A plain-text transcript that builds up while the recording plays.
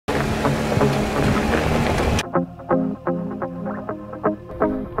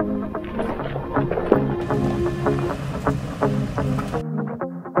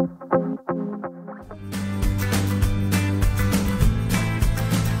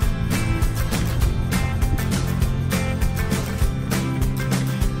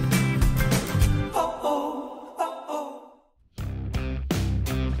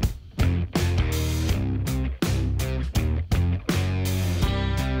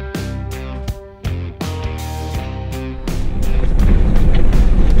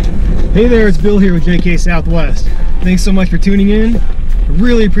Hey there, it's Bill here with JK Southwest. Thanks so much for tuning in. I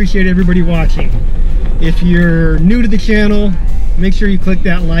really appreciate everybody watching. If you're new to the channel, make sure you click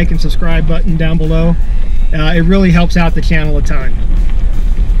that like and subscribe button down below. It really helps out the channel a ton.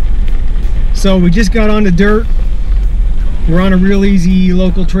 So we just got on the dirt. We're on a real easy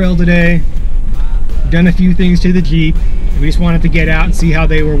local trail today. Done a few things to the Jeep. We just wanted to get out and see how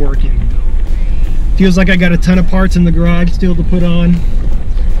they were working. Feels like I got a ton of parts in the garage still to put on.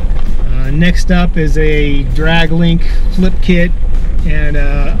 Next up is a drag link flip kit and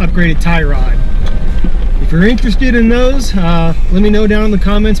upgraded tie rod. If you're interested in those, let me know down in the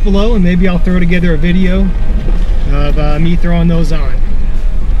comments below, and maybe I'll throw together a video of me throwing those on.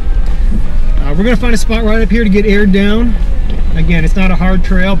 We're gonna find a spot right up here to get aired down. Again, it's not a hard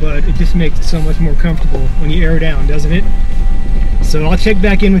trail, but it just makes it so much more comfortable when you air down, doesn't it? So I'll check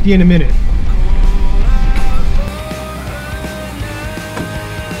back in with you in a minute.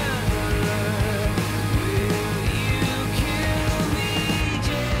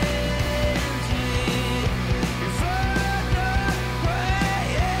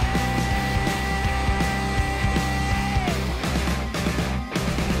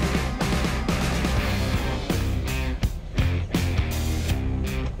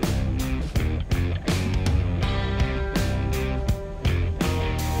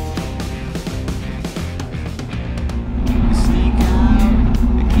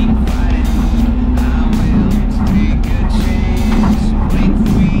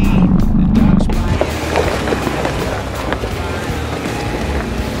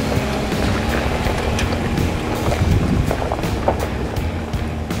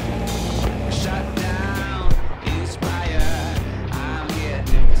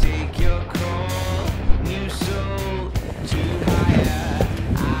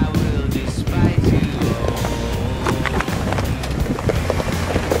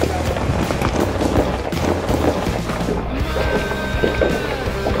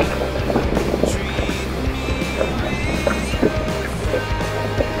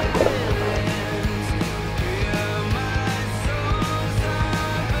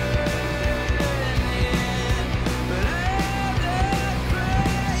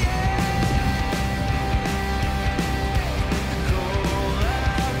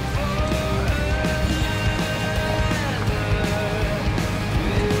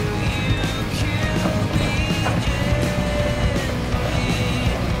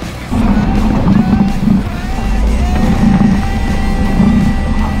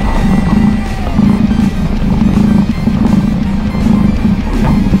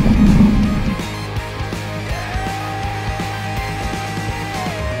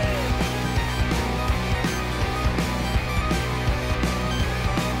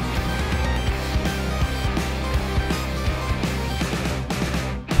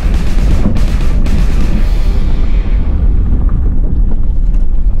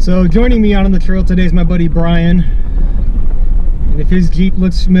 So joining me out on the trail today is my buddy Brian, and if his Jeep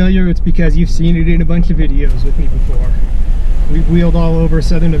looks familiar, it's because you've seen it in a bunch of videos with me before. We've wheeled all over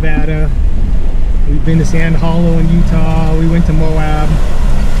southern Nevada, we've been to Sand Hollow in Utah, we went to Moab.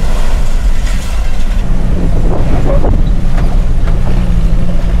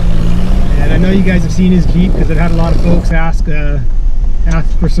 And I know you guys have seen his Jeep because I've had a lot of folks ask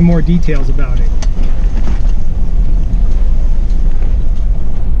for some more details about it.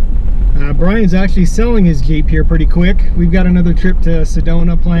 Brian's actually selling his Jeep here pretty quick. We've got another trip to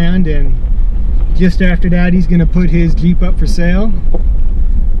Sedona planned, and just after that he's going to put his Jeep up for sale.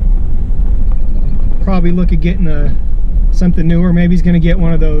 Probably look at getting something newer. Maybe he's going to get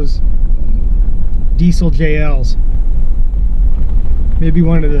one of those diesel JLs. Maybe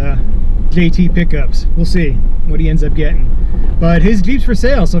one of the JT pickups. We'll see what he ends up getting. But his Jeep's for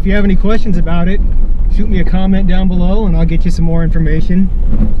sale, so if you have any questions about it, shoot me a comment down below and I'll get you some more information.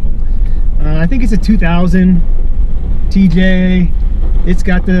 I think it's a 2000 TJ. It's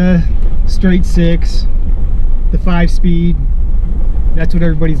got the straight 6, the 5-speed. That's what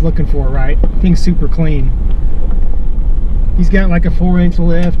everybody's looking for, right? Thing's super clean. He's got like a 4-inch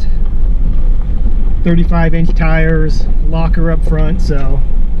lift, 35-inch tires, locker up front, so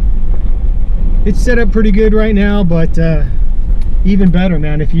it's set up pretty good right now. But even better,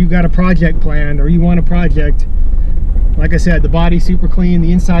 man, if you got a project planned or you want a project, like I said, the body's super clean,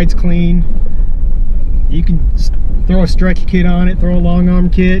 the inside's clean. You can throw a stretch kit on it, throw a long arm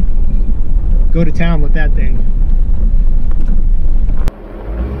kit, go to town with that thing.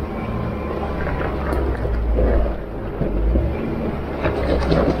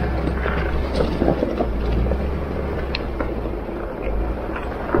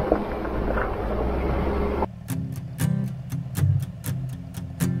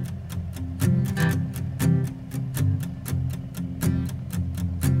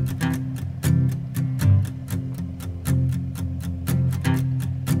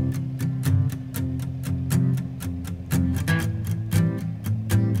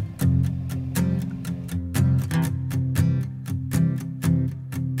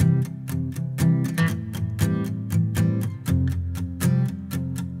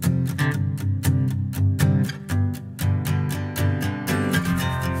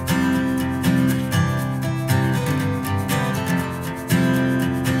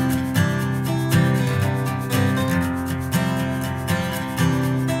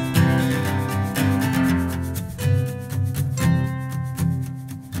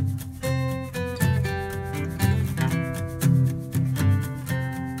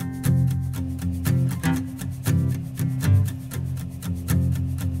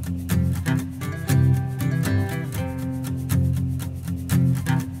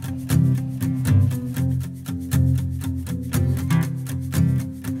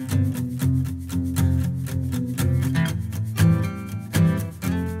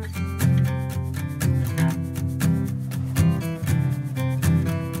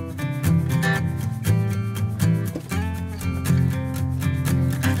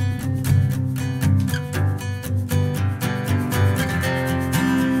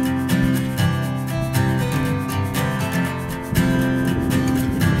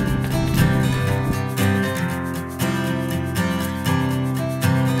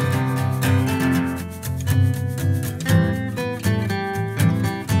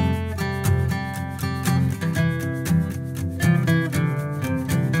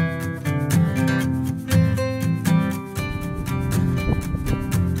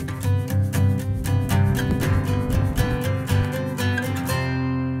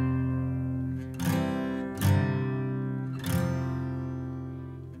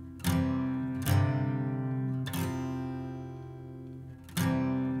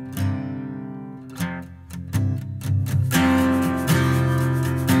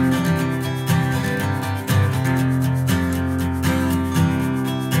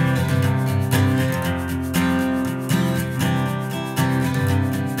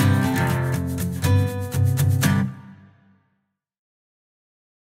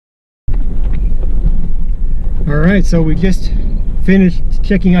 All right, so we just finished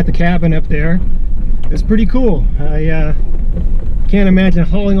checking out the cabin up there. It's pretty cool. I can't imagine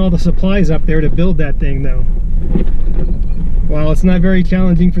hauling all the supplies up there to build that thing though. While it's not very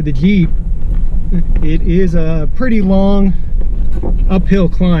challenging for the Jeep, it is a pretty long uphill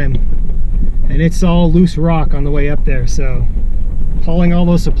climb, and it's all loose rock on the way up there, so hauling all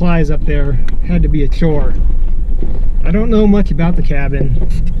those supplies up there had to be a chore. I don't know much about the cabin.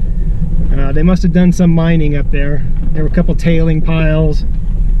 They must have done some mining up there. There were a couple tailing piles,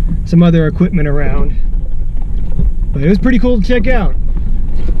 some other equipment around, but it was pretty cool to check out.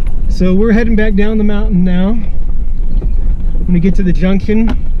 So we're heading back down the mountain now. When we get to the junction,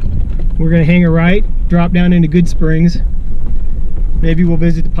 we're going to hang a right, drop down into Good Springs. Maybe we'll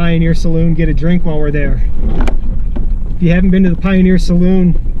visit the Pioneer Saloon, get a drink while we're there. If you haven't been to the Pioneer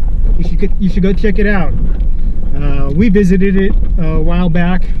Saloon, you should go check it out. We visited it a while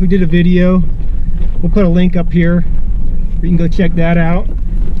back. We did a video. We'll put a link up here. You can go check that out.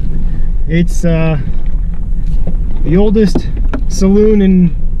 It's the oldest saloon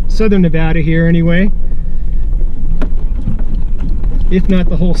in southern Nevada here anyway, if not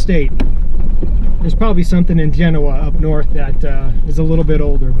the whole state. There's probably something in Genoa up north that is a little bit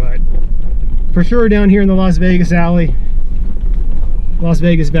older, but for sure down here in the Las Vegas Valley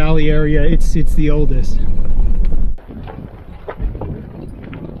area, it's the oldest.